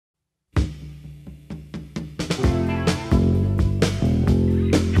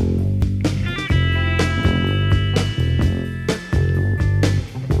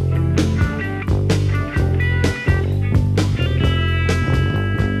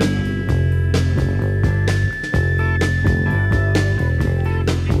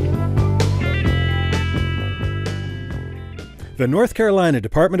The North Carolina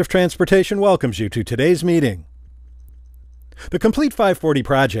Department of Transportation welcomes you to today's meeting. The Complete 540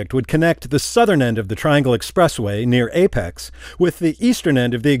 project would connect the southern end of the Triangle Expressway near Apex with the eastern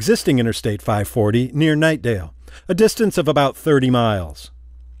end of the existing Interstate 540 near Knightdale, a distance of about 30 miles.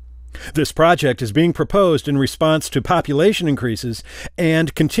 This project is being proposed in response to population increases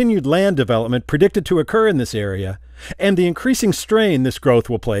and continued land development predicted to occur in this area, and the increasing strain this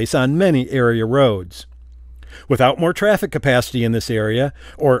growth will place on many area roads. Without more traffic capacity in this area,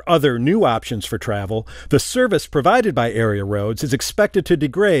 or other new options for travel, the service provided by area roads is expected to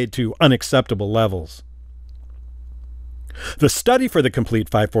degrade to unacceptable levels. The study for the Complete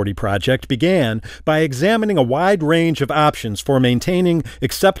 540 project began by examining a wide range of options for maintaining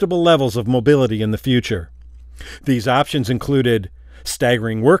acceptable levels of mobility in the future. These options included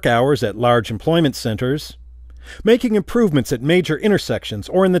staggering work hours at large employment centers, making improvements at major intersections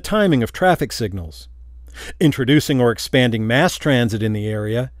or in the timing of traffic signals, introducing or expanding mass transit in the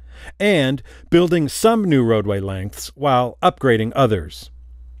area, and building some new roadway lengths while upgrading others.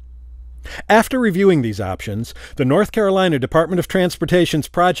 After reviewing these options, the North Carolina Department of Transportation's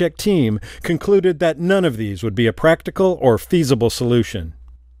project team concluded that none of these would be a practical or feasible solution.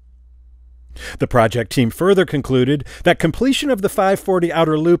 The project team further concluded that completion of the 540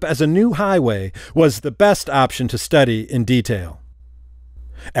 Outer Loop as a new highway was the best option to study in detail.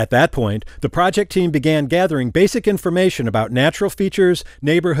 At that point, the project team began gathering basic information about natural features,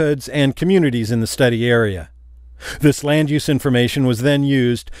 neighborhoods, and communities in the study area. This land use information was then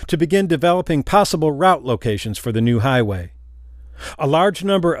used to begin developing possible route locations for the new highway. A large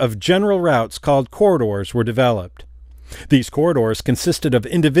number of general routes called corridors were developed. These corridors consisted of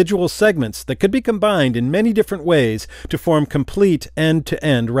individual segments that could be combined in many different ways to form complete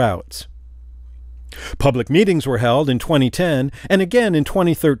end-to-end routes. Public meetings were held in 2010 and again in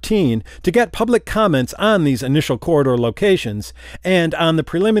 2013 to get public comments on these initial corridor locations and on the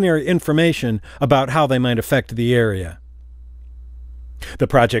preliminary information about how they might affect the area. The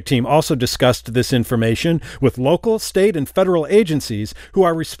project team also discussed this information with local, state, and federal agencies who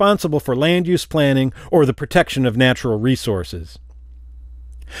are responsible for land use planning or the protection of natural resources.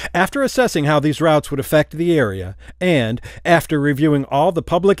 After assessing how these routes would affect the area, and after reviewing all the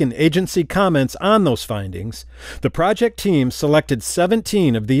public and agency comments on those findings, the project team selected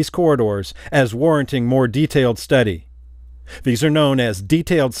 17 of these corridors as warranting more detailed study. These are known as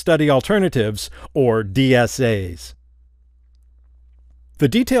Detailed Study Alternatives, or DSAs. The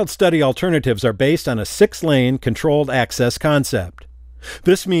Detailed Study Alternatives are based on a 6-lane controlled access concept.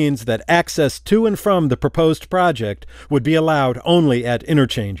 This means that access to and from the proposed project would be allowed only at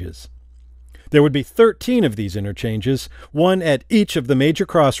interchanges. There would be 13 of these interchanges, one at each of the major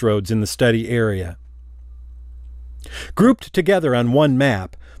crossroads in the study area. Grouped together on one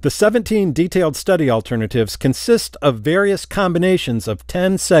map, the 17 detailed study alternatives consist of various combinations of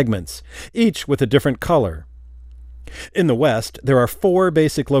 10 segments, each with a different color. In the west, there are 4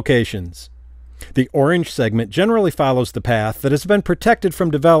 basic locations. The orange segment generally follows the path that has been protected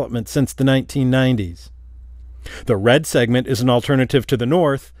from development since the 1990s. The red segment is an alternative to the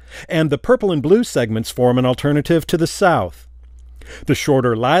north, and the purple and blue segments form an alternative to the south. The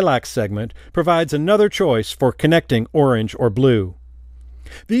shorter lilac segment provides another choice for connecting orange or blue.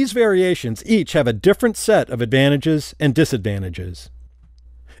 These variations each have a different set of advantages and disadvantages.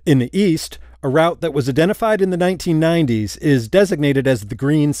 In the east, a route that was identified in the 1990s is designated as the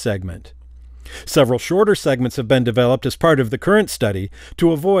green segment. Several shorter segments have been developed as part of the current study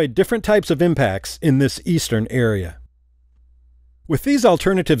to avoid different types of impacts in this eastern area. With these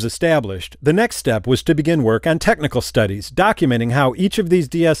alternatives established, the next step was to begin work on technical studies documenting how each of these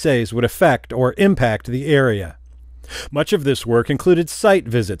DSAs would affect or impact the area. Much of this work included site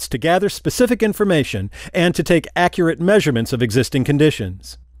visits to gather specific information and to take accurate measurements of existing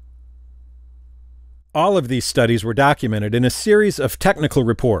conditions. All of these studies were documented in a series of technical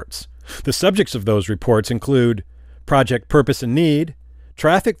reports. The subjects of those reports include project purpose and need,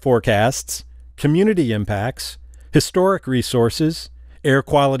 traffic forecasts, community impacts, historic resources, air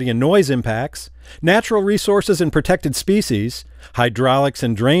quality and noise impacts, natural resources and protected species, hydraulics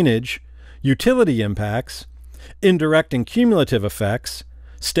and drainage, utility impacts, indirect and cumulative effects,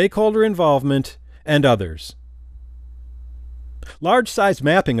 stakeholder involvement, and others. Large-size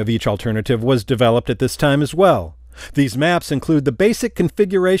mapping of each alternative was developed at this time as well. These maps include the basic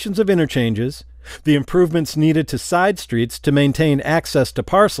configurations of interchanges, the improvements needed to side streets to maintain access to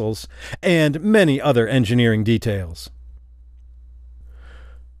parcels, and many other engineering details.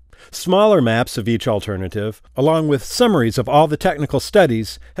 Smaller maps of each alternative, along with summaries of all the technical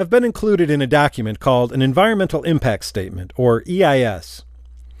studies, have been included in a document called an Environmental Impact Statement, or EIS.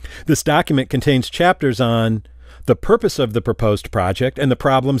 This document contains chapters on the purpose of the proposed project and the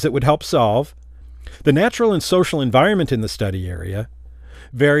problems it would help solve, the natural and social environment in the study area,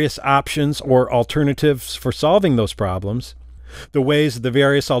 various options or alternatives for solving those problems, the ways the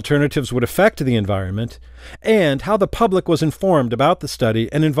various alternatives would affect the environment, and how the public was informed about the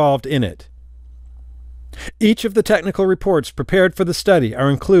study and involved in it. Each of the technical reports prepared for the study are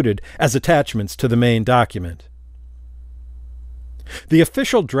included as attachments to the main document. The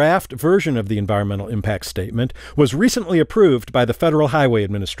official draft version of the Environmental Impact Statement was recently approved by the Federal Highway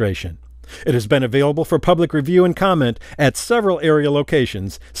Administration. It has been available for public review and comment at several area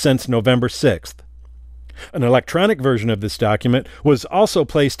locations since November 6th. An electronic version of this document was also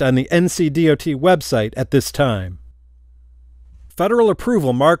placed on the NCDOT website at this time. Federal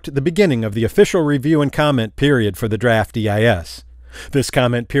approval marked the beginning of the official review and comment period for the draft EIS. This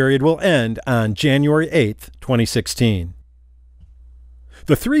comment period will end on January 8, 2016.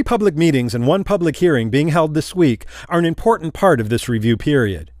 The 3 public meetings and 1 public hearing being held this week are an important part of this review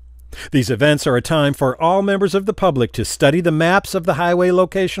period. These events are a time for all members of the public to study the maps of the highway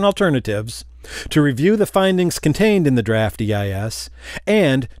location alternatives, to review the findings contained in the draft EIS,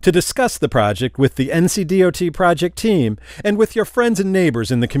 and to discuss the project with the NCDOT project team and with your friends and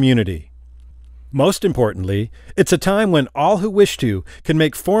neighbors in the community. Most importantly, it's a time when all who wish to can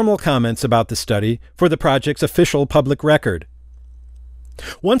make formal comments about the study for the project's official public record.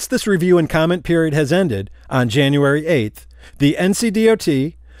 Once this review and comment period has ended on January 8th, the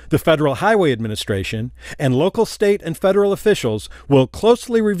NCDOT, the Federal Highway Administration, and local, state, and federal officials will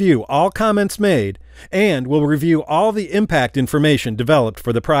closely review all comments made and will review all the impact information developed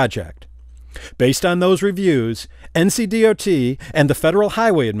for the project. Based on those reviews, NCDOT and the Federal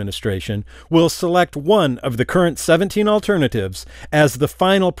Highway Administration will select one of the current 17 alternatives as the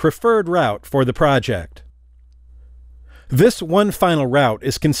final preferred route for the project. This one final route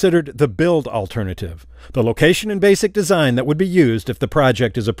is considered the build alternative, the location and basic design that would be used if the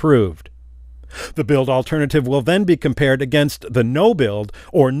project is approved. The build alternative will then be compared against the no build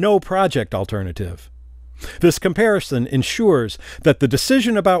or no project alternative. This comparison ensures that the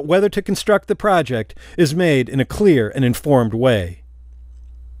decision about whether to construct the project is made in a clear and informed way.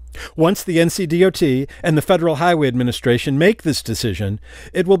 Once the NCDOT and the Federal Highway Administration make this decision,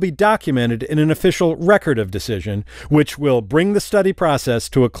 it will be documented in an official record of decision, which will bring the study process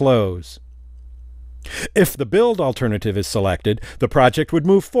to a close. If the build alternative is selected, the project would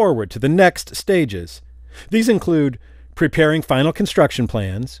move forward to the next stages. These include preparing final construction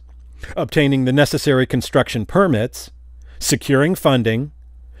plans, obtaining the necessary construction permits, securing funding,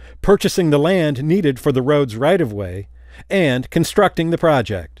 purchasing the land needed for the road's right-of-way, and constructing the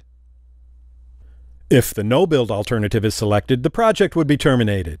project. If the no-build alternative is selected, the project would be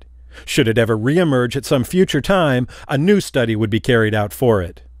terminated. Should it ever re-emerge at some future time, a new study would be carried out for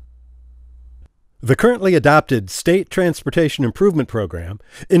it. The currently adopted State Transportation Improvement Program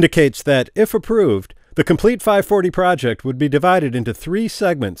indicates that, if approved, the Complete 540 project would be divided into 3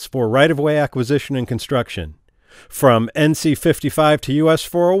 segments for right-of-way acquisition and construction, from NC 55 to US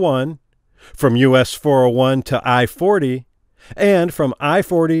 401, from US 401 to I-40, and from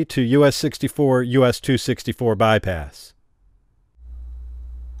I-40 to US 64, US 264 bypass.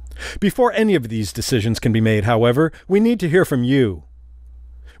 Before any of these decisions can be made, however, we need to hear from you.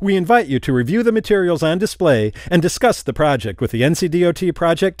 We invite you to review the materials on display and discuss the project with the NCDOT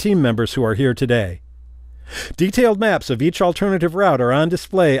project team members who are here today. Detailed maps of each alternative route are on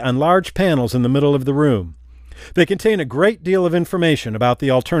display on large panels in the middle of the room. They contain a great deal of information about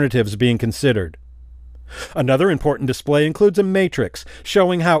the alternatives being considered. Another important display includes a matrix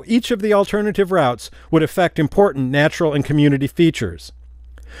showing how each of the alternative routes would affect important natural and community features.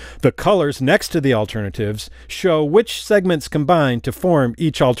 The colors next to the alternatives show which segments combine to form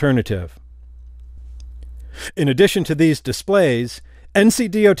each alternative. In addition to these displays,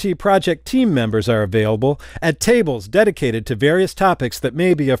 NCDOT project team members are available at tables dedicated to various topics that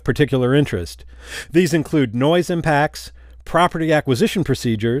may be of particular interest. These include noise impacts, property acquisition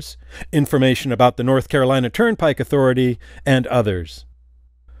procedures, information about the North Carolina Turnpike Authority, and others.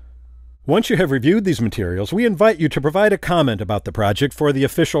 Once you have reviewed these materials, we invite you to provide a comment about the project for the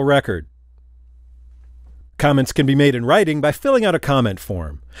official record. Comments can be made in writing by filling out a comment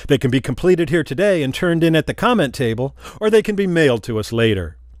form. They can be completed here today and turned in at the comment table, or they can be mailed to us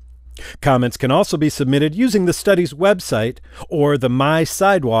later. Comments can also be submitted using the study's website or the My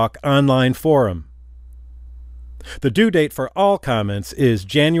Sidewalk online forum. The due date for all comments is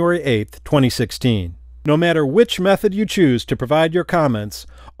January 8th, 2016. No matter which method you choose to provide your comments,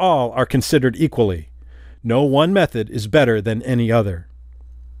 all are considered equally. No one method is better than any other.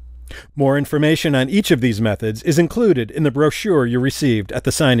 More information on each of these methods is included in the brochure you received at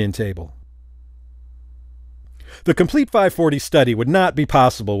the sign-in table. The Complete 540 study would not be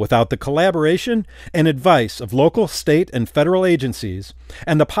possible without the collaboration and advice of local, state, and federal agencies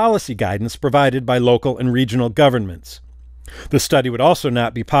and the policy guidance provided by local and regional governments. The study would also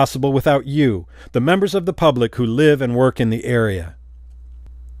not be possible without you, the members of the public who live and work in the area.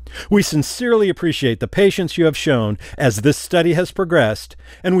 We sincerely appreciate the patience you have shown as this study has progressed,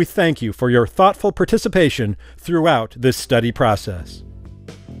 and we thank you for your thoughtful participation throughout this study process.